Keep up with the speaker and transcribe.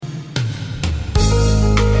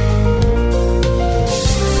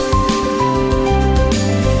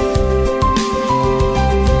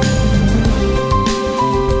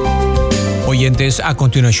oyentes, a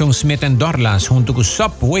continuación Smith and Dorlas junto con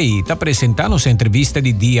Subway está presentando su entrevista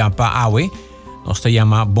de día para Awe. Nos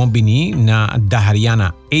llama Bombini na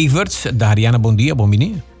Dahariana Everts. Dahariana, bom dia,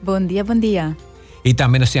 Bombini. Bom dia. Y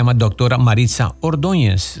también se llama doctora Maritza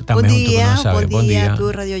Ordóñez. Bom dia,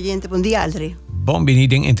 tu radio oyente. Bom dia, Aldri. Bombini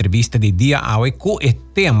en entrevista de día Awe con el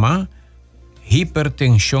tema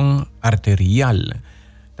hipertensión arterial.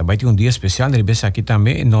 Também tem dia especial, rebes aqui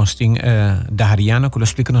também, nós tem Dahariana, que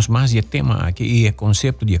explica-nos mais o tema aqui e o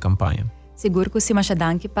conceito da campanha. Seguro que você me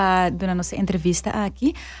danke para a nossa entrevista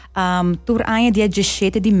aqui. Tur aia dia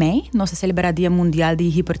 17 de maio, nós celebramos o Dia Mundial de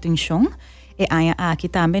Hipertensão. E aia aqui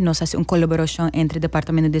também nós fazemos uma colaboração entre o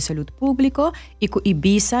Departamento de Saúde Público e com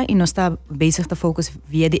Ibiza e nós está bezig te fokus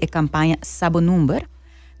via a campanha Sabo Number.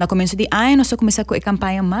 No começo de ano nós começamos com a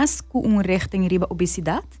campanha mais com richting riba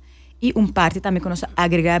obesidade. E parte também que nós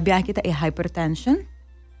agregamos aqui é a hypertension.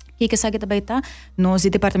 Que sabe que também tá, nós do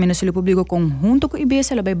Departamento de Saúde Público conjunto com o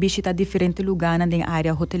IBS, nós visitar diferentes lugares na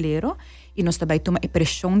área hoteleira e nós também tomamos a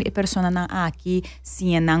pressão de pessoas aqui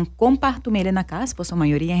se não compartilhar na casa, pois a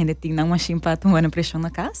maioria ainda tem uma machine para tomar a pressão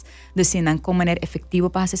na casa, então se não com maneira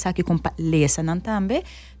efetiva para fazer aqui com lesa não também,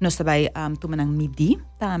 nós também tomamos medir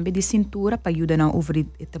também de cintura para ajudar a over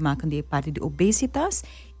maken de parte de obesitas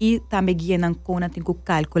e também guiar com o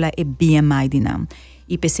cálculo e BMI de não.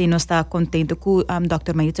 E pensei nós está contente com o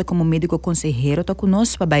Dr. Maritza como médico conselheiro está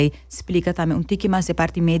conosco para explicar também pouco mais de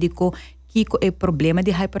parte médico que o problema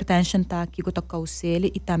de hypertension tá que está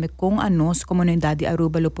causando e também com a nossa comunidade de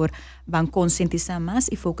Aruba por van conscientizar mais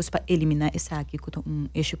e fokus para eliminar essa aqui que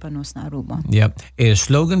é issue para nós na Aruba. Yeah, o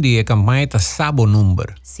slogan de campanha tá Sabo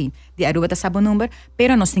Number. Sim, de Aruba tá Sabo Number,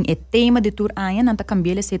 pero nós tem o tema de tour aia não tá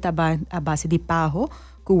cambiando se tá a base de PAHO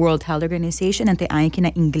com World Health Organization ante aia que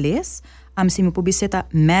na inglês. Se me publicita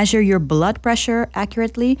measure your blood pressure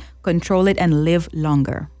accurately, control it and live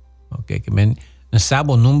longer. Okay, que men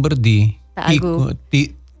nasabo number de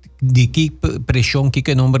que pressão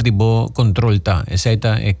que número de bo control tá. Essa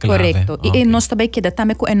é clave. Correto. Okay. E nós também queda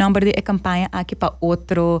também com o número de campanha aqui para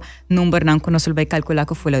outro número não que nós vai calcular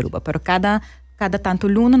com full Aruba. Pero cada tanto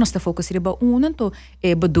luna nós está focusando em então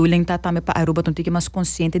bedoeling tá também para Aruba então que mais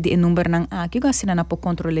consciente de número não aqui assim não pode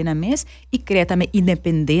controlar na mês e criar também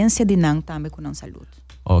independência de não também com a saúde.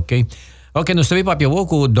 Ok, nós também papi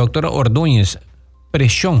com doutora Ordóñez,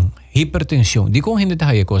 pressão, hipertensão. De como a gente tá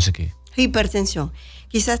aí coisa aqui? Hipertensão.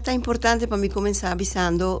 Quizás está importante para mim começar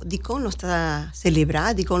avisando de como nós está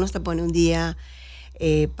celebrar, de como nós está pondo dia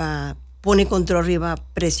para poner controle riba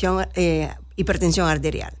pressão, hipertensão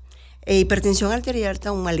arterial. Hipertensión arterial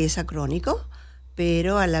está un maleza crónico,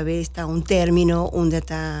 pero a la vez está un término donde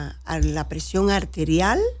está la presión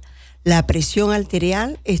arterial. La presión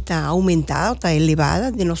arterial está aumentada, está elevada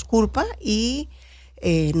de nos culpa y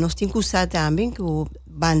nos tiene que usar también que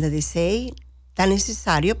banda de 6 está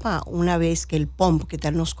necesario para una vez que el pomp que está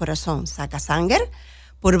en los corazón saca sangre,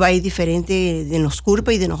 por va diferente de nos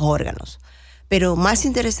culpa y de los órganos. Pero más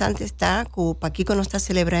interesante está que para aquí cuando está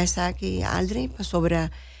celebrando esa aquí, Aldri, sobre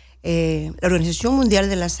la Organización Mundial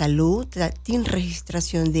de la Salud tiene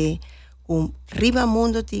registración de arriba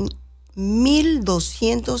mundo tiene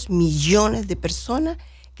 1.200 millones de personas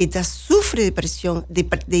que sufren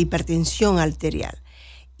de hipertensión arterial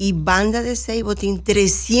y banda de Seibo tiene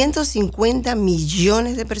 350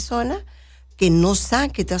 millones de personas que no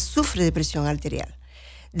saben que sufren de presión arterial,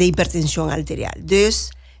 de hipertensión arterial.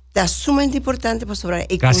 Entonces está sumamente importante para sobrar.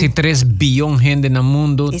 Casi 3 billones de gente en el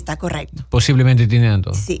mundo. Está correcto. Posiblemente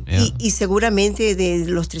teniendo. Sí, yeah. y seguramente de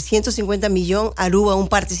los 350 millones, Aruba un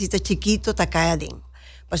partecito chiquito está cae adentro.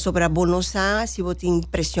 Para sobrar bonosa, si vos tienes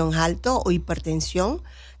presión alta o hipertensión,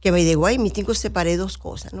 que va de guay, me tengo que separar dos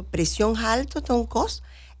cosas, ¿no? Presión alta está un cos,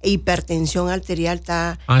 e hipertensión arterial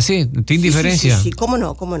está... Ah, sí, ¿tiene diferencia? Sí, cómo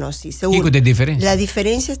no, sí, seguro. ¿Qué diferencia? La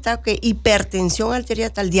diferencia está que hipertensión arterial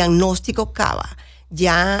está el diagnóstico cava.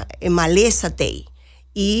 Ya maleza te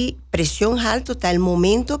y presión alta está el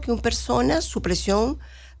momento que una persona su presión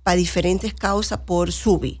para diferentes causas por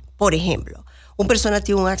subir. Por ejemplo, una persona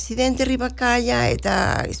tiene un accidente arriba calle,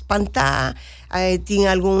 está espantada, tiene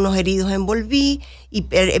algunos heridos envolví y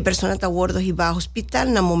la persona está gordo y va al hospital.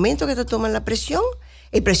 En el momento que te toman la presión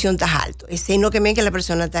está alto. Ese no que me que la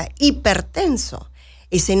persona está hipertenso.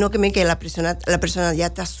 Ese no que me que la persona ya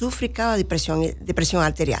está sufricada de presión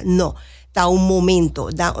arterial. No. Está un momento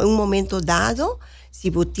dado, si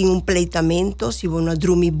vos tienes un pleitamento, si vos no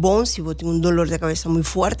dormís bon, si vos tienes un dolor de cabeza muy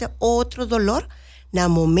fuerte, otro dolor, en el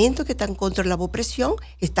momento que estás contra la presión,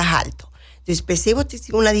 estás alto. Entonces, pensemos que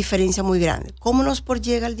tiene una diferencia muy grande. ¿Cómo nos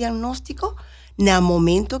llega el diagnóstico? En el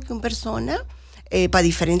momento que una persona, para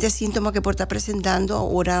diferentes síntomas que por estar presentando,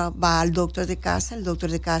 ahora va al doctor de casa, el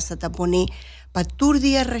doctor de casa te pone para tu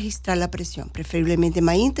día registrar la presión, preferiblemente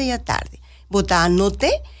mañana y a tarde. Vota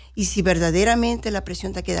anote y si verdaderamente la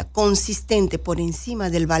presión te queda consistente por encima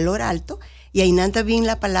del valor alto, y ahí nada bien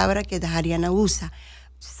la palabra que Dahariana usa,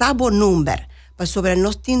 sabo number, para sobre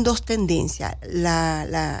nos tiene dos tendencias,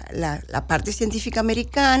 la parte científica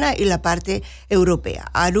americana y la parte europea.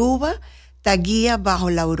 Aruba está guía bajo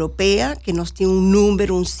la europea, que nos tiene un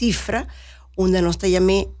número, un cifra, donde nos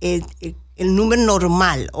llame el número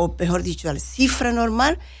normal, o mejor dicho, la cifra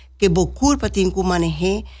normal que Bocurpa tiene que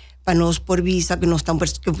manejar para nos por visa que no está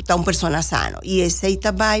un persona sano. Y ese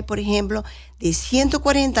Itabai, por ejemplo, de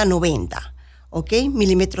 140 a 90, ¿ok?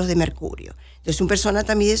 Milímetros de mercurio. Entonces, una persona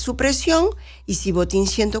también de su presión, y si botín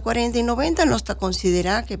 140 y 90, no está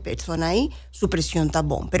considerada que persona ahí, su presión está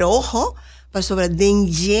bon. Pero ojo, para sobre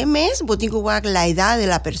de mes, botín que la edad de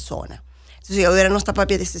la persona. Entonces, ahora no está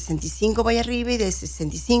papi de 65 vaya arriba y de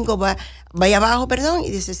 65 vaya abajo, perdón,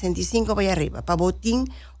 y de 65 vaya arriba. Para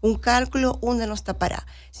botín, un cálculo donde no está parada.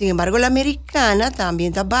 Sin embargo, la americana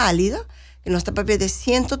también está válida, que no está papi de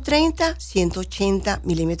 130, 180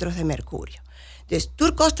 milímetros de mercurio. Entonces,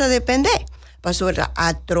 tu costa depende. Para sobre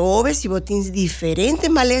a trove, si botín diferentes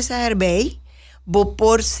malezas herbei, vos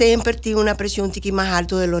por siempre tiene una presión un tiqui más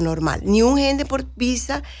alto de lo normal. Ni un gente por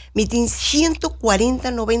visa, mi tiene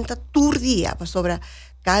 140, 90 tur día, para sobre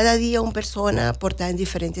cada día una persona por estar en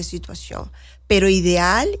diferentes situaciones. Pero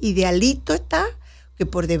idealito está que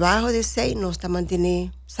por debajo de 6 no está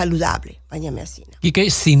manteniendo saludable, váyame así. ¿Y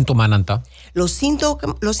qué síntomas nanta? Los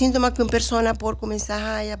síntomas que una persona por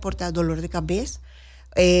comenzar a portar dolor de cabeza,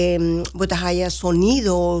 haya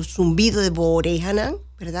sonido, zumbido de oreja,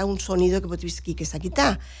 ¿verdad? Un sonido que puedes que se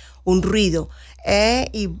quita, un ruido,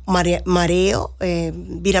 y mareo,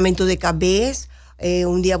 viramiento de cabeza,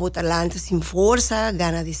 un día botar lanta sin fuerza,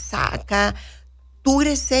 gana de saca, tú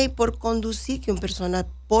eres por conducir que una persona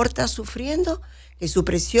porta sufriendo, que su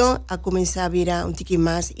presión ha comenzado a virar un tiqui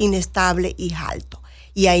más inestable y alto.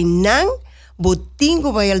 Y ahí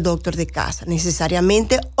botingo vaya al doctor de casa,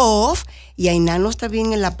 necesariamente off, y ahí no está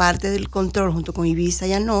bien en la parte del control junto con Ibiza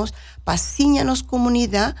y Anos, pasiñanos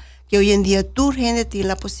comunidad, que hoy en día tu gente tiene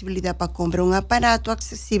la posibilidad para comprar un aparato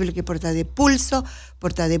accesible que porta de pulso,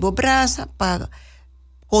 porta de braza, para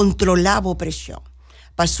controlar la presión.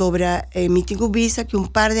 Para sobre mi tengo Ibiza que un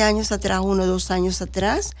par de años atrás, 1 o 2 años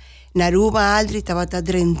atrás, Naruba Aldri estaba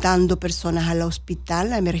rentando personas al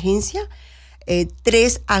hospital, la emergencia,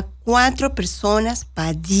 3 a 4 personas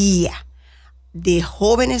para día de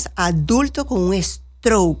jóvenes adultos con un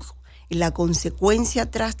stroke, y la consecuencia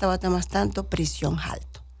atrás estaba más tanto presión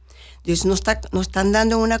alta. Entonces nos están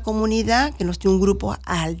dando una comunidad que nos tiene un grupo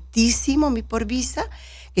altísimo, mi por visa,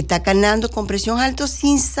 que está ganando con presión alta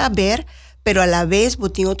sin saber, pero a la vez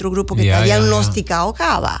tiene otro grupo que está diagnosticado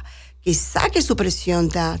que saque su presión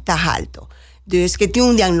está alto. Entonces que tiene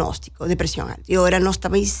un diagnóstico de presión alta. Y ahora nos está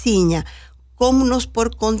enseñando cómo nos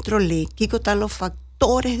por controlar, qué están los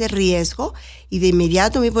factores de riesgo, y de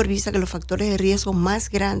inmediato me por vista que los factores de riesgo más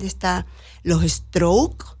grandes están los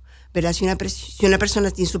stroke, ¿verdad? Si una persona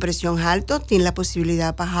tiene su presión alta, tiene la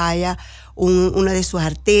posibilidad para haya una de sus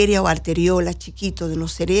arterias o arteriolas chiquitos de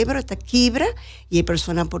los cerebros, está quiebra, y hay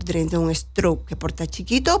personas por dentro de un stroke, que por estar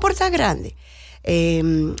chiquito o por estar grande.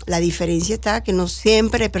 La diferencia está que no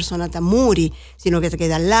siempre hay persona está muri, sino que te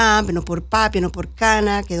queda lamp, no por papi, no por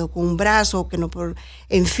cana, quedó con un brazo, que no por,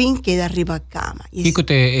 en fin, queda arriba cama. ¿Qué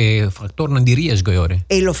te factor de riesgo ahora?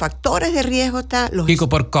 Los factores de riesgo están los. ¿Qué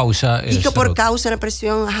por causa? ¿Qué por causa de la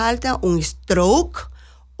presión alta? Un stroke,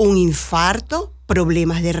 un infarto,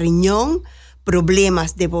 problemas de riñón,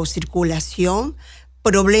 problemas de circulación,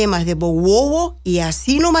 problemas de huevo, y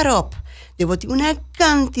así no marop. Debo tener una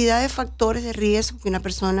cantidad de factores de riesgo que una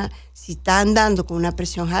persona, si está andando con una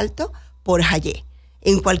presión alta, por allí,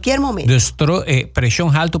 en cualquier momento.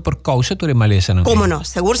 Presión alta por causa de maleza, ¿no? ¿Cómo no?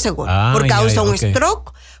 Seguro. Por causa de un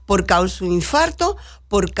stroke, por causa de un infarto,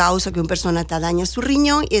 por causa que una persona está daña su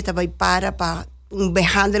riñón y está para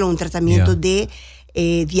dejándolo un tratamiento de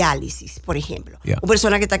diálisis, por ejemplo. Una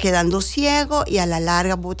persona que está quedando ciego y a la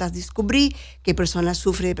larga botas descubrir que persona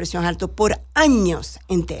sufre de presión alta por años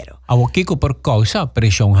enteros. Kiko por causa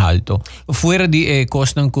presión alta. Fuera de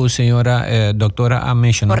cosas que señora doctora ha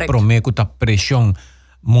mencionado, prometo presión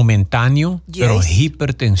momentáneo, pero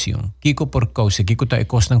hipertensión. Kiko por causa, Kiko está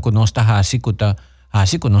cosas que no está así,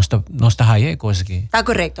 que no está ahí, cosas que. Está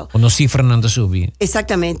correcto. O no cifran nada subir.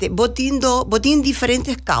 Exactamente. Botín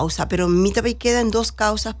diferentes causas, pero mi también quedan 2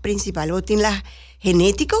 causas principales. Botín la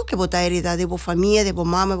genético, que bota heredad de vos familia, de vos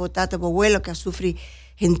mamá, de vos tata, de vos abuelo, que sufre,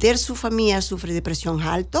 gente su familia sufre de presión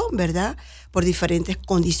alta, ¿verdad? Por diferentes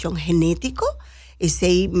condiciones genéticas.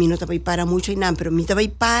 ese mi no te para mucho inam, pero mi te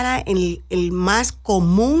para el más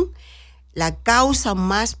común, la causa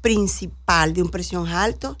más principal de una presión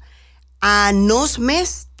alta a nos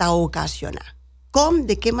mes ta ocasiona. ¿Cómo?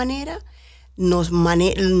 ¿De qué manera? Nos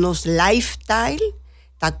lifestyle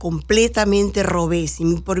está completamente robés y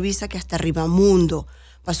por vista que hasta arriba mundo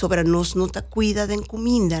para sobre nos no está cuida de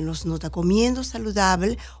comida, nos no está comiendo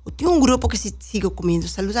saludable, o tiene un grupo que sigue comiendo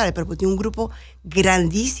saludable, pero tiene un grupo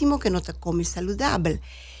grandísimo que no está come saludable.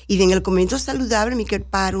 Y en el comiendo saludable me quiero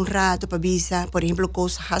parar un rato para visa, por ejemplo,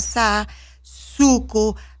 cosas asá,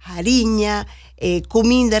 suco, hariña,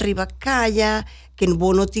 comida arriba calla, que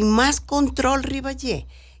no tiene más control arriba allí.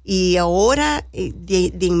 Y ahora,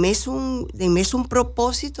 de mes un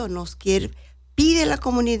propósito, nos pide la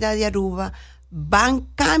comunidad de Aruba,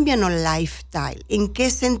 cambian el lifestyle. ¿En qué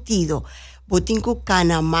sentido? Botinco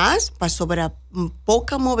cana más, para sobre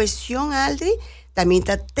poca movición, Aldri, también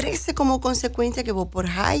está 13 como consecuencia que vos por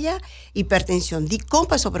haya hipertensión. Di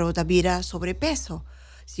compa sobre vos vira sobrepeso.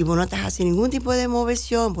 Si vos no estás haciendo ningún tipo de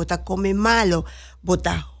movición, vos come malo, vos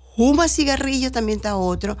fuma cigarrillo, también está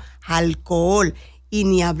otro, alcohol. Y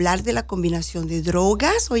ni hablar de la combinación de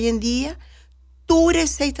drogas hoy en día, tú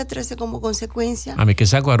eres 6-13 como consecuencia. A mí que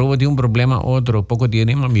saco Aruba tiene un problema otro, poco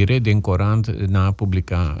tiene, mire, de en Corán, nada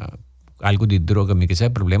publica algo de droga, me que sea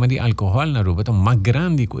el problema de alcohol en Aruba está más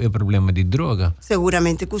grande que el problema de droga.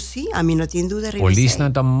 Seguramente que sí, a mí no tiene duda. Policía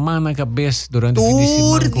está mala cabeza durante el fin de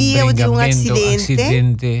semana día de un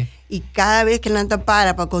accidente. Y cada vez que la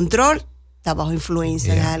para control, está bajo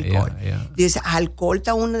influencia de alcohol. Entonces, alcohol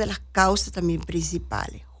está una de las causas también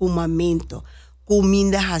principales. Fumamiento,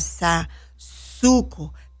 comida asá,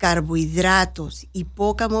 suco, carbohidratos y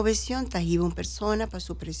poca movición, te lleva una persona para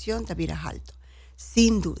su presión, te vira alto.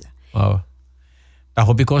 Sin duda. Wow.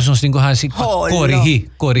 Tahu because nós temos assim corrigir.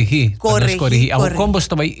 Como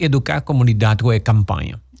você vai educar a comunidade com a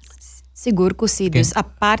campanha? Seguro que sim. Okay. A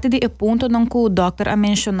parte de ponto não que o doutor a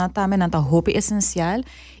mencionar também na roupa essencial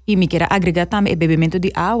e me quer agregar também o bebimento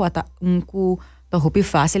de água tá que roupa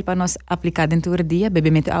fácil para nós aplicar dentro do dia.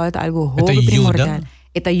 Bebimento de água é algo roupa primordial.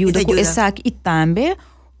 E ajuda com essa e também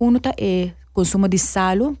tá consumo de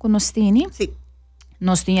sal que nós temos. Sim.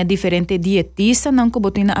 Nós tínhamos diferente dietista, não que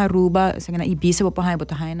botar na Aruba, na Ibiza, botar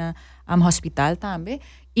na hospital também.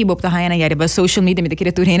 E botar na área social media, me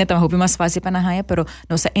queria turina, também roupa mais fácil para na raia, pero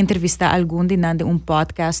nós entrevistar algum de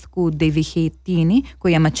podcast que o DVG Tini,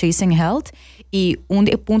 que chama Chasing Health, e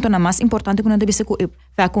ponto na mais importante que nós devemos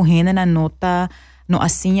fazer com renda na nota, no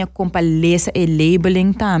assim com palestra e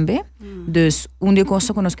labeling também. Dus de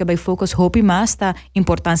coisa que nós queremos focar hopi mais tá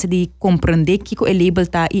importância de compreender que o label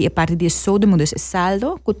tá e a parte de sódio, dus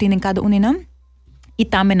saldo que tem em cada não. E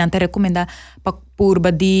também não te recomenda para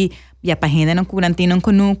purba de para gente não quarentena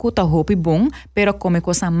conosco tá hopi bom, pero come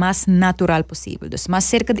coisa mais natural possível. Dus mais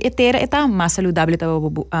cerca de etera é mais saudável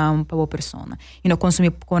para a pessoa. E não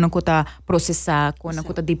consumir quando tá processar, quando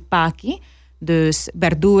tá de paque. Dus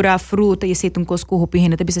verdura, fruta, e aceita coisa que o hopi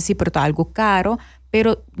gente bisa assim, pero tá algo caro.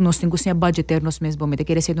 Pero nós temos que budgetar nós mesmos. Me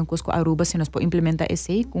quer ser coisa que Aruba, se nós podemos implementar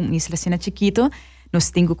esse com isla sina chiquito,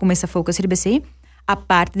 nós temos que começar a focar nesse. A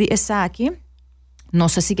parte de essa aqui,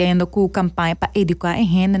 nós seguimos com campanha para educar a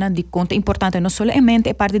gente de conta importante, não somente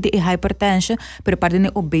a parte de hipertensão, mas a parte de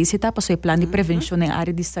obesidade, para o plano de prevenção na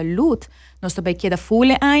área de saúde. Nós também queda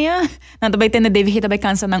fule aia, nós também temos devido também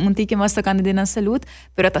cansar não que mais tocando de na saúde,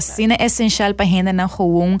 mas tá sendo essencial para a gente não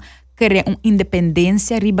gewoon criar uma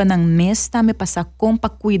independência riba ng mês, também passar com para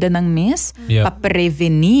cuidar ng mês, para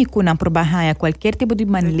prevenir com não probar qualquer tipo de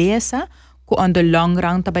maleza. On the long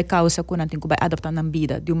run também causa que nanti vai adaptar na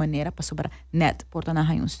vida de uma maneira para sobre net porta na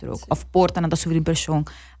um stroke of porta na sofrer pressão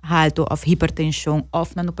alto of hipertensão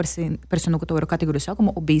of na persona que está categorizada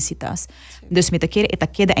como obesitas. Dus met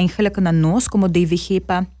queda eigenlijk na nós como DVG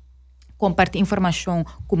para compartilhar informação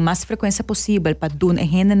com mais frequência possível para dar a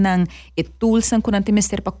gente não e tools que nanti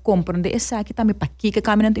mister para compreender essa aqui também para que é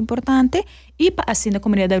caminho importante e para assim a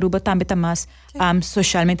comunidade Aruba também está mais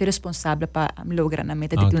socialmente responsável para lograr a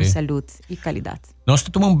meta de saúde e qualidade. Nós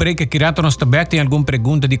tomamos break aqui rato, nós também tem alguma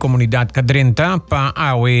pergunta de comunidade cadrenta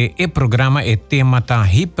para o programa e tema da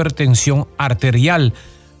hipertensão arterial.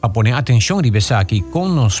 Para poner atenção ribesa aqui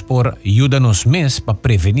conosco por ajuda-nos mesmo para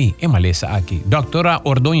prevenir a maleza aqui. Doutora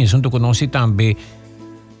Ordonez, junto conosco também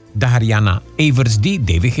Dahariana Evers de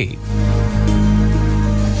DVG.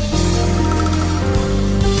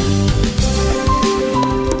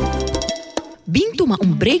 Bintu toma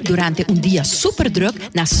un break durante un día super druk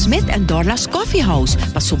na Smith & Dorla's Coffee House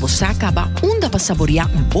para sobosaka ba onda para saborear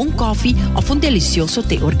un bom coffee of un delicioso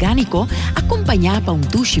té orgánico acompanhado pa un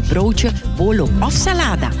douche broodje, bolo of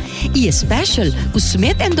salada. E special, o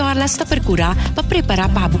Smith & Dorla's está percurá para preparar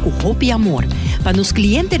para com hope e amor. Para nos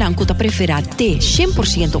clientes não que preferar té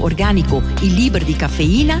 100% orgánico e livre de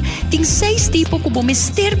cafeína, tem 6 tipos como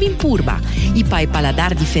mister bem purba. E para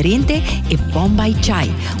paladar diferente é Bombay Chai,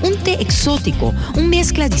 um té exótico,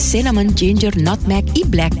 mezcla de cinnamon, ginger, nutmeg e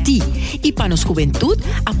black tea. E para nos juventude,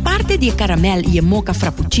 a parte de caramel e mocha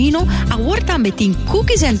frappuccino, agora também tem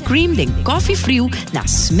cookies and cream de coffee frio na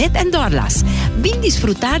Smith & Dorla's. Vem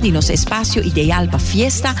desfrutar de nosso espaço ideal para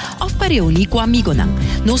fiesta ou para reunir com amigos.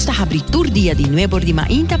 Nós está abrindo dia de 9 de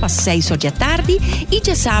manhã para 6 da tarde e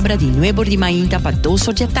de sábado de 9 de manhã para 2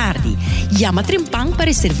 da tarde. Llama Trimpang para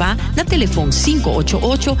reservar na telefone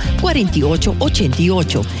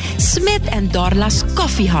 588-4888. Smith & Dorla's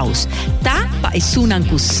Coffee House. Tá para esunan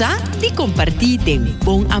kusa de compartir de um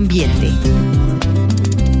bom ambiente.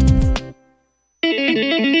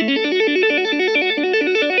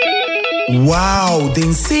 Wow,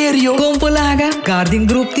 tem sério? Compolaga, Garden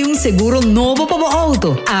Group tem seguro novo para o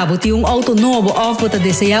auto. Abo tem auto novo ou para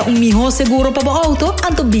desejar melhor seguro para o auto,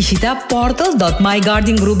 então visita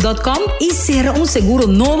portal.mygardengroup.com e será seguro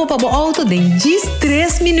novo para o auto em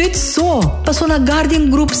 3 minutos só. Passou na Garden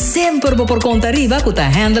Group sempre por conta arriba que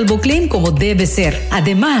handle o claim como deve ser.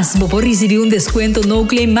 Además, você receber desconto no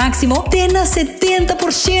claim máximo de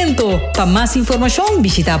 70%. Para mais informação,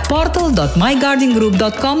 visita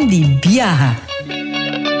portal.mygardengroup.com de viaja.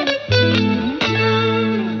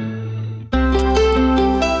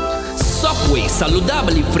 Subway,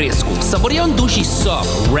 saudável e fresco. Saboreia duche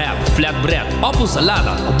soft, wrap, flatbread ou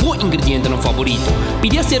salada com bom ingrediente no favorito.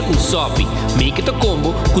 Pide ser sop, make it a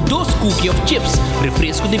combo com 2 cookies of chips,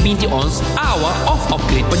 refresco de 20 ons, água ou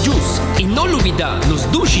upgrade para juice. E não olvida, nos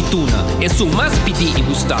duche tuna é o mais pedir e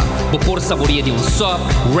gostar. Por saboreia de sop,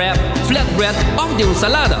 wrap, flatbread ou de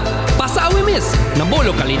salada. Passa a mês na boa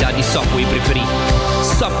localidade de Subway preferida.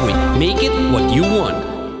 Subway, make it what you want.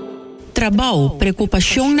 Trabalho,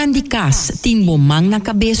 preocupação nan di casa, tem bomang na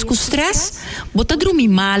cabeça com stress? Bota dormir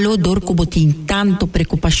malo, dor que botin tanto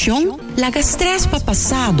preocupação? Laga stress pa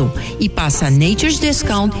passado e passa Nature's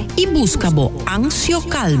Discount e busca bo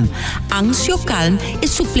Anxiocalm. Anxiocalm é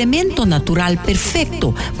suplemento natural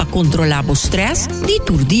perfeito para controlar o stress de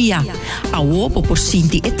todo dia. Awo por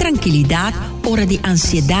sentir tranquilidade, hora de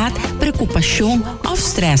ansiedade, preocupação ou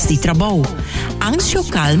stress de trabalho.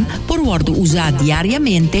 Anxiocalm por wordo usar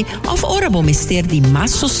diariamente ou ora bom mister de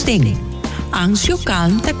mais sostém.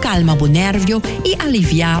 Anxiocalm te calma o nervio e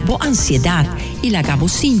alivia a ansiedade e laga o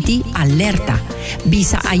sinti alerta.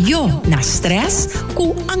 Bisa ayo na stress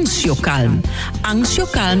com Anxiocalm.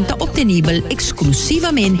 Anxiocalm está obtenível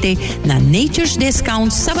exclusivamente na Nature's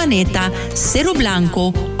Discount Sabaneta, Cerro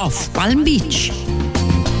Blanco of Palm Beach.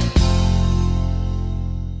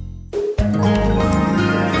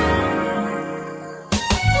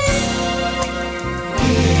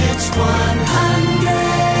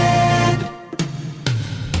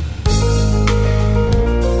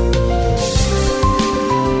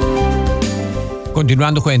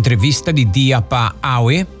 Continuando con la entrevista di dia pa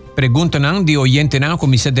AWE, preguntan di oyente na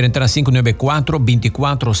comisa de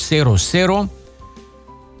 594-2400.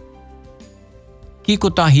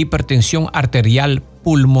 Kiko ta hipertensión arterial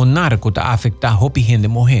pulmonar que ta afecta hopi gente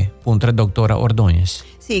mujer, punta doctora Ordóñez.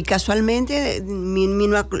 Sí, casualmente mi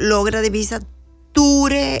no logra de vista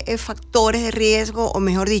ture factores de riesgo, o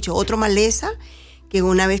mejor dicho, otro maleza, que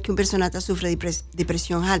una vez que un personata sufre de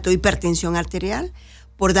presión alta o hipertensión arterial,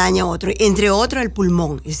 por daño a otro, entre otros el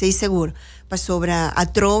pulmón, estoy seguro, para sobra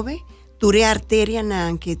atrove, ture arteria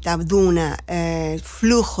que tabduna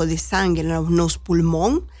flujo de sangre en los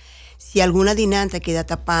pulmón. Si alguna dinanta queda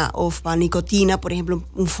tapada o para nicotina, por ejemplo,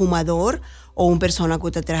 un fumador o una persona que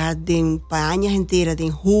está trabajando de años enteras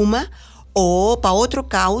de huma, o para otra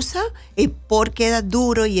causa, porque queda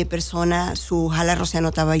duro y la persona su jala rosea no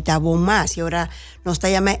estaba más, y ahora nos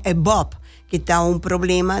está llamando EBOP, que está un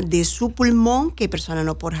problema de su pulmón, que persona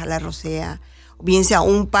no por jalar rosea, bien sea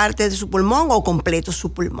un parte de su pulmón o completo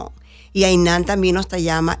su pulmón. Y ahí también nos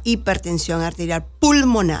llama hipertensión arterial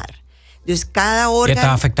pulmonar. Entonces, cada órgano... ¿Qué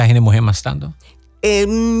está afectando a la mujer más tanto?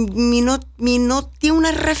 Mi no tiene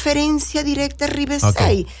una referencia directa arriba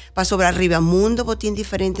okay. Para sobre arriba mundo, porque tiene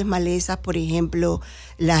diferentes malezas. Por ejemplo,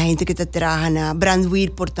 la gente que trabaja en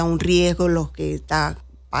Brandweight porta un riesgo, los que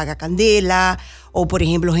paga candela, o por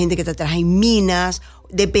ejemplo, gente que trabaja en minas,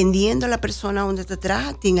 dependiendo de la persona donde te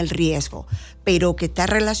trabaja, tiene el riesgo. Pero que está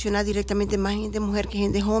relacionada directamente más gente mujer que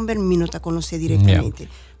gente hombre, mi no te conoce directamente.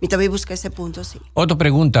 Mi también busca ese punto, sí. Otra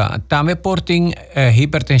pregunta. ¿También porten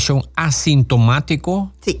hipertensión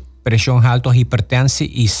asintomático? Sí. Presión alta, hipertensión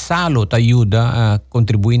y salud te ayuda a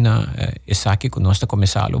contribuir a esa que conoce como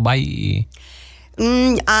salud.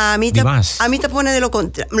 A mí te pone de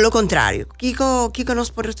lo contrario. Kiko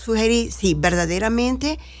nos puede sugerir, sí,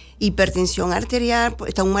 verdaderamente hipertensión arterial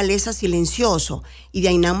está un maleza silencioso y de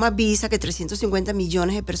ahí nada más avisa que 350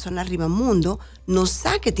 millones de personas arriba del mundo no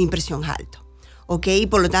saben que tienen presión alta. ¿Ok? Y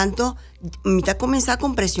por lo tanto, mitad comenzar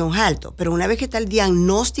con presión alta, pero una vez que está el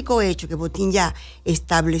diagnóstico hecho, que botín ya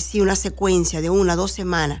estableció una secuencia de 1 a 2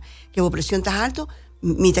 semanas que vos presión está alto,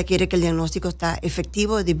 mitad quiere que el diagnóstico está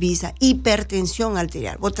efectivo de visa hipertensión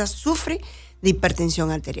arterial. Vos sufre de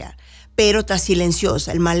hipertensión arterial, pero está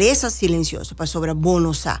silenciosa, el maleza silencioso para sobre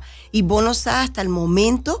bonosá. Y bonosá hasta el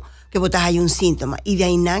momento que vos hay un síntoma. Y de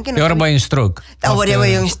ahí nada que no... Ahora voy en stroke. Ahora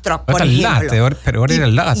voy en stroke, por ejemplo. Pero ahora era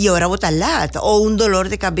lata. Y ahora botas lata. O un dolor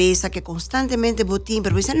de cabeza que constantemente botín,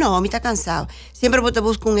 pero dice, no, a mí está cansado. Siempre vos te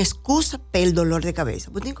buscas una excusa para el dolor de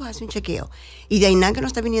cabeza. Botín hace un chequeo. Y de ahí nada que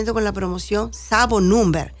nos está viniendo con la promoción Sabo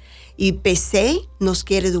Number. Y PC nos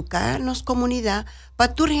quiere educarnos, comunidad,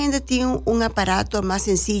 para tu gente tiene un aparato más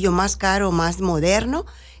sencillo, más caro, más moderno,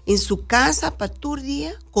 en su casa para tu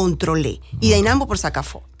día controle. Y de ahí nada por sacar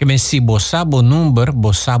foto. Que si vos sabo número,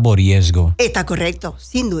 vos sabo riesgo. Está correcto,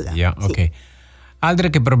 sin duda. Ya, sí. Ok. Aldre,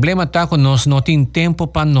 que problema está con nos no tiene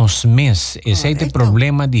tiempo para nos mes. Ese es el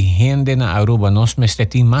problema de gente en Aruba. Nos mes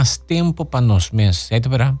tiene más tiempo para nos mes. ¿Es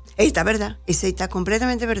verdad? Está verdad. Ese está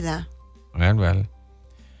completamente verdad. Well.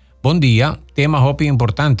 Bom dia. Tema hopi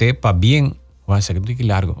importante para bien. Vai ser que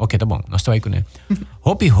largo. Ok, tá bom. Nós estamos aí com ele.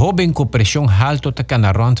 Hopi joven com pressão alta tá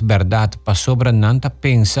canaront verdade para sobra nanta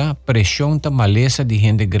pensa pressão tá maleza de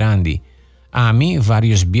gente grande. A mim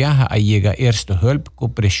vários viaja a chega eerste hulp com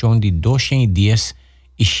pressão de 210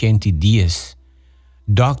 e 110.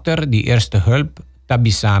 Doctor de eerste hulp tá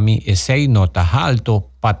bisami e sei nota alto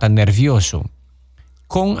para tá nervioso.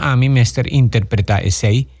 Com a mim mester interpretar e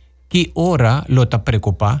sei que ora lo tá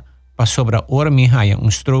preocupa para sobra ora mi haya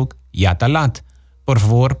un stroke ya talat. Por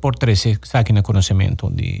favor, por 13, saquen el conocimiento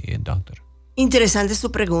de doctor. Interesante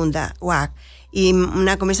su pregunta, Wack. Y un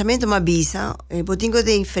comenzamiento me avisa, tengo que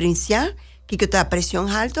diferenciar que está presión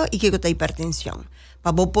alta y que está hipertensión.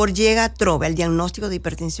 Para vos por llegar a trove el diagnóstico de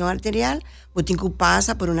hipertensión arterial, vos tengo que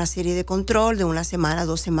pasar por una serie de control de 1 semana,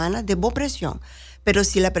 2 semanas de vos presión. Pero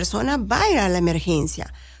si la persona va a ir a la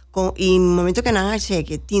emergencia, y en el momento que nada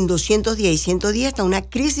cheque, tiene 210 y 110, está una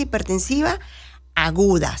crisis hipertensiva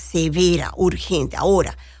aguda, severa, urgente.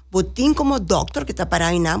 Ahora, botín como doctor que está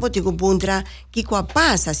parado en nada, botín contra qué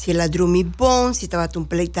pasa, si él ha dormido bon, si estaba un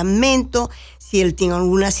pleitamiento, si él tiene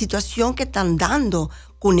alguna situación que están dando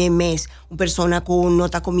con el mes. Una persona que no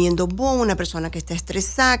está comiendo bon, una persona que está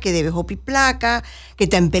estresada, que debe hopi placa, que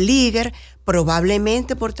está en peligro,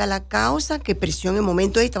 probablemente por tal la causa que presión en el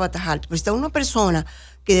momento ahí estaba tan alto. Pero está una persona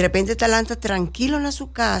que de repente está tranquilo en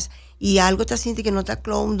su casa y algo te siente que no está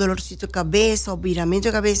claro, un dolorcito de cabeza o viramiento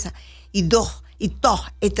de cabeza y todo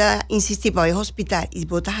está insistir para ir al hospital y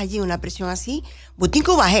vos estás allí una presión así, vos tienes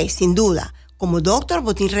que bajar, sin duda. Como doctor,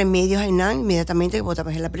 vos tienes remedios inmediatamente que vos te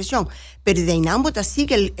bajes la presión. Pero de ahí vos te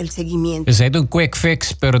sigue el seguimiento. Es un quick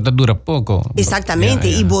fix, pero te dura poco. Exactamente.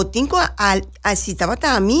 Y vos tienes que, si estaba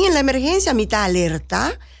a mí en la emergencia, a mí te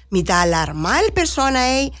alerta, me te alarma la persona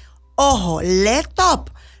ahí. Ojo, let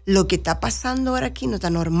up. Lo que está pasando ahora aquí no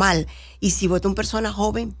está normal. Y si vos sos una persona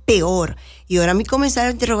joven, peor. Y ahora me comenzar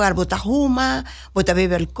a interrogar, vos estás fuma, vos estás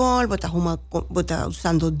bebiendo alcohol, vos estás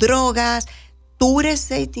usando drogas. Tú eres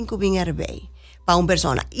 5 bien herbei para una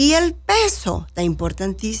persona. Y el peso está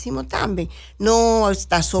importantísimo también. No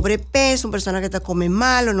está sobrepeso, una persona que está come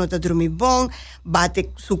mal o no está durmiendo bon, bate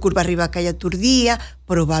su curva arriba cae aturdía,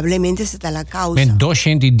 probablemente esa está la causa. Men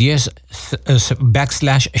 210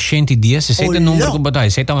 /110, ese es el número que botas,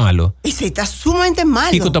 ese está malo. Ese está sumamente malo.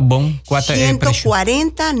 ¿Qué está bon?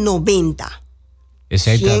 140/90.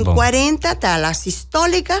 140 está la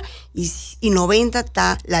sistólica y 90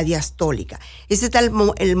 está la diastólica. Ese está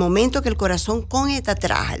el momento que el corazón con esta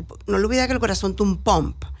traja. No olvides que el corazón tiene un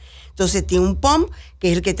pump. Entonces tiene un pump que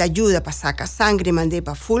es el que te ayuda para sacar sangre y mandar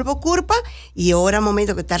para fulvo curva, y ahora el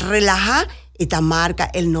momento que está relajada, esta marca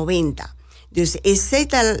el 90. Entonces ese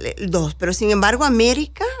está el 2. Pero sin embargo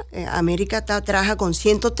América trabaja con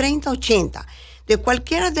 130/80. De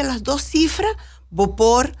cualquiera de las dos cifras, vos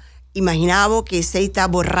por... Imaginaba que ese está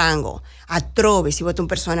borrango. Atrove, si vos sos una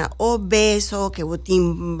persona obeso, que vos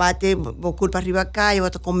bate, vos culpa arriba acá,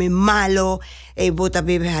 vos comes malo, vos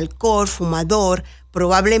bebes alcohol, fumador,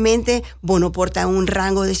 probablemente vos no porta un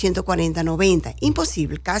rango de 140, 90.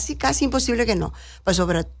 Imposible, casi imposible que no. Pues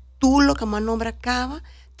sobre tú lo que más nombra acaba,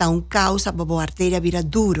 está un causa para a arteria vira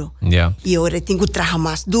duro. Yeah. E agora tem que trabalhar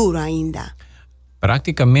mais duro ainda.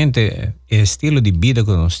 Praticamente, o estilo de vida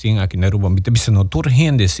que nós temos aqui na Aruba, não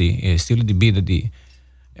turgente esse estilo de vida de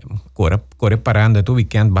corre parando, tu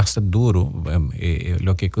weekend bastante duro,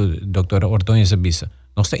 lo que o doutor Ordóñez avisa.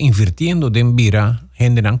 Nós estamos invirtiendo de vira,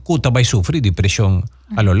 gente não vai sofrer de pressão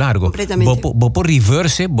a lo largo. Completamente. Vou por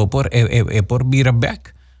reverse, vou por vira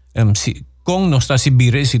back. Com nós está se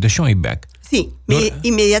vira a situação e back. Sí,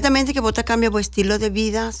 inmediatamente que vos te cambias vuestro estilo de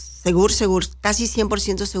vida, seguro, casi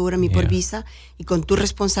 100% seguro por visa, y con tu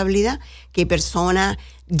responsabilidad, que persona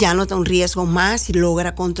ya no está un riesgo más y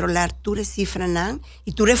logra controlar tu cifra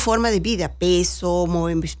y tu forma de vida, peso,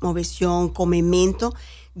 movesión, comimiento,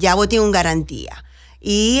 ya vos tienes una garantía.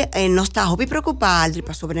 Y no estás preocupado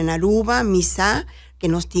sobre Aruba, misa, que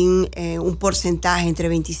nos tiene un porcentaje entre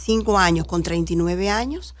 25 años con 39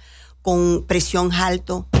 años, con presión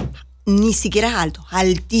alto, ni siquiera alto,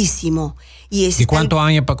 altísimo. Y ese ¿De cuántos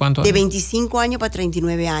años para cuántos? De 25 años para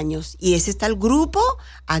 39 años. Y ese está el grupo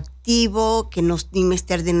activo que nos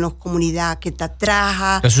investe en la comunidad, que te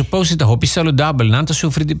traja. Eu suponho que é saudável, não está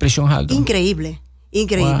sofrendo de pressão alta. Increíble.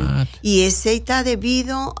 Increíble. What? Y ese está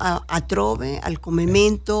debido a trove, al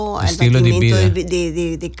comimiento, al estilo batimiento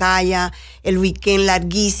de de calle, el weekend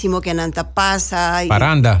larguísimo que Nanta pasa.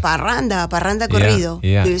 Parranda corrido.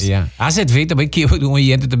 Als het weten, bij kieber, hoe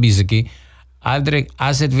je het te aqui,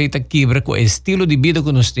 als het weten kieber, com estilo de vida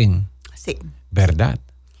que nós temos. Sí. Verdad.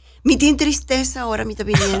 Me tiene tristeza ahora, me está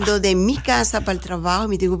viniendo de mi casa para el trabajo,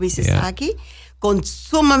 me tengo que aquí, con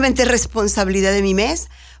sumamente responsabilidad de mi mes.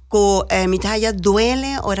 Mi talla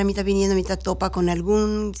duele, ahora me está viniendo, me está topa con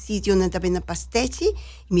algún sitio donde está vendiendo pastechi,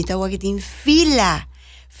 y mi talla que tiene fila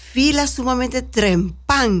sumamente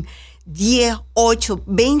trempan, 10, 8,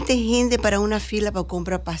 20 gente para una fila para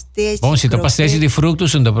comprar pastechi. Bom, se tu pastechi de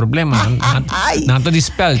frutos, não tem problema, não está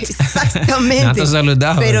despelt. Exactamente. Não está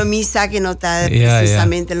saudável. Pero mi saque no está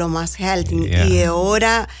precisamente lo más healthy. Y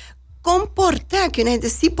ahora comportar que una gente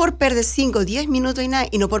sí por perder 5, 10 minutos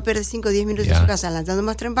y no por perder 5, 10 minutos en su casa, lanzando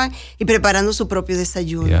más trempán y preparando su propio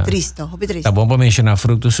desayuno. Triste. Tá bom para mencionar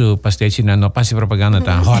frutos, o pastechi, não passa propaganda,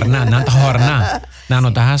 tá horna, não tá horna.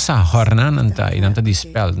 Não tá essa horna, não tá, e não tá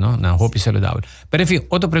dispel, não roupa saudável. Pero enfim,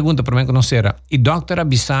 outra pergunta para mim que não será. E doutor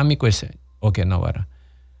Abisami com esse, ok, não era.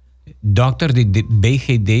 Doctor de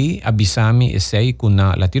BGD Abisami sei que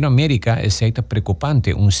na Latinoamérica é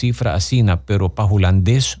preocupante cifra assim, pero para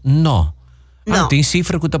holandês não. Tem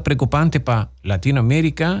cifra que está preocupante para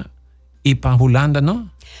Latinoamérica e para Holanda não?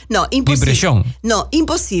 No, imposible. Depresión. No,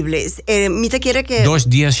 imposible. Mi te quiere que 2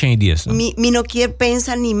 días, 100 días. ¿No? Mi no quiere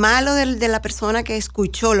pensar ni malo de la persona que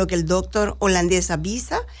escuchó lo que el doctor holandés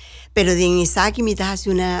avisa, pero de Isaki mi te hace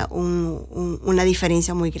una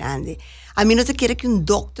diferencia muy grande. A mí no te quiere que un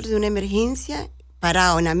doctor de una emergencia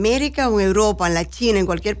parado en América o en Europa, en la China, en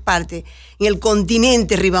cualquier parte, en el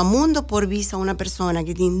continente, ribamundo, por visa a una persona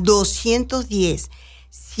que tiene 210,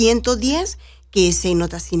 110, que ese no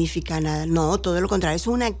te significa nada. No, todo lo contrario. Es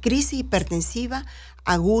una crisis hipertensiva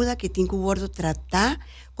aguda que tiene que tratar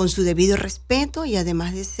con su debido respeto y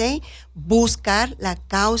además de ser, buscar la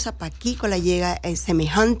causa para aquí con la llega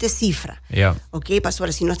semejante cifra. Yeah. Ok,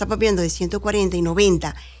 pastor, si no está papiando de 140 y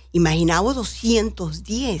 90, imaginamos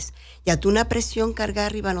 210. Ya tú una presión cargada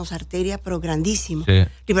arriba en las arterias, pero grandísimo. Sí.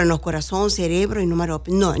 Arriba en los corazón, cerebro y número.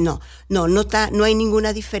 No hay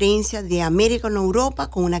ninguna diferencia de América o Europa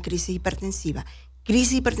con una crisis hipertensiva.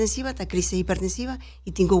 Crisis hipertensiva está crisis hipertensiva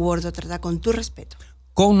y tengo que tratar con tu respeto.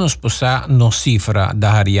 Como nos posa no cifra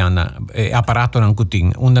da Ariana, aparato ng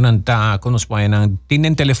kuting, onde não está, como nos põe nang,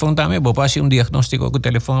 tienen telefone também, vou fazer diagnóstico com o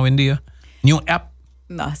telefone hoje em dia. New app.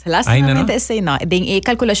 No, lastimamente esse não. Tem a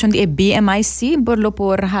calculação de BMI sim,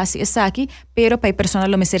 por hasi esaki, pero para persona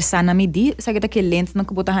lo meser sana midi, sabe que lento não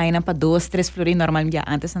bota haina para 2, 3 flori normal dia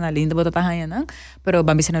antes na linda bota haina, pero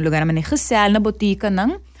bambisa no lugar mane gesel na botica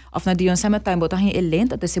não. Of na diyon sama time bota hin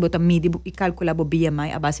lento, até se bota midi e calcula bo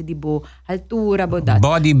BMI a base de bo altura, bo dat.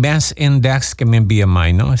 Body mass index que men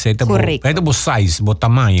BMI, no? Seita bo size, bo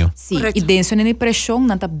tamanho. Sim, e dentro na pressão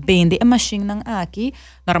não tá vende a machine nang aqui,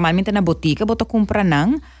 normalmente na botica bota compra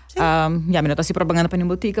nang. Já me não tá se propaganda para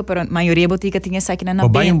botica, pero maioria botica tinha essa aqui na venda.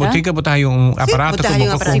 Vai em botica botar um aparato que você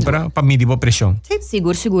compra para medir a pressão.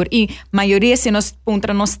 Seguro. E maioria se nos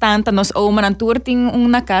puntra nos tanta, nos oma na tour tem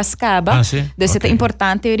uma cascaba. Dus het is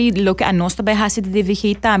importante lo que a nós também hasi de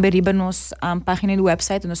DVG também riba nos página do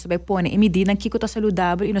website, nós também põe e medir na kiko tá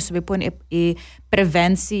saudável e nós também põe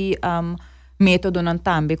preventie método não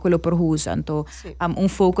também que por usa. Então,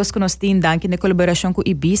 focus que nós temos daqui na colaboração com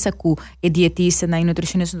Ibiza, com o dietista e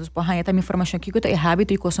nutricionista, nós podemos ter informação que é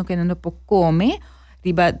hábito e coisa que não pode comer,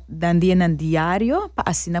 riba dan dia na diário, para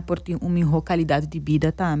assim por ter uma melhor qualidade de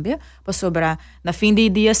vida também. Para sobrar, na fim de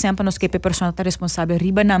dia, sempre nós que a pessoa está responsável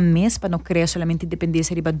riba na mês, para não criar somente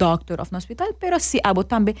dependência riba doctor ou no hospital, mas se abo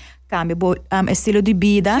também cambia estilo de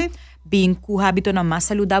vida, bem com hábito na mais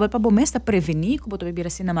saudável para o mês, para prevenir que você beber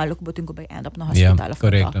assim na malo que você vai end up no hospital of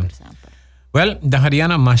doctor sempre. Well,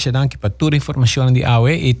 Dahariana, mas danke para toda a informação de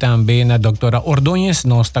AWE e também na doutora Ordóñez,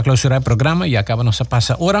 nós está clausurar o programa e acaba nossa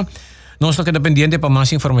passa hora. Nós estamos dependientes para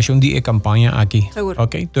mais informação de campanha aqui. Seguro.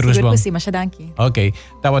 Ok? Tudo bom? Sim, mas danke. Ok.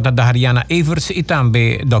 Tava da Dahariana Evers e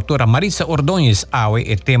também doutora Maritza Ordóñez AWE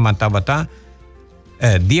e tema tava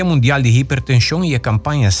Dia Mundial de Hipertensão e a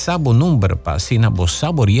campanha Sabo Número para sina bo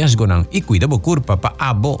sabo riesgo e cuida bo curpa para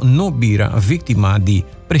abo no bira vítima de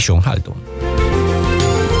pressão alta.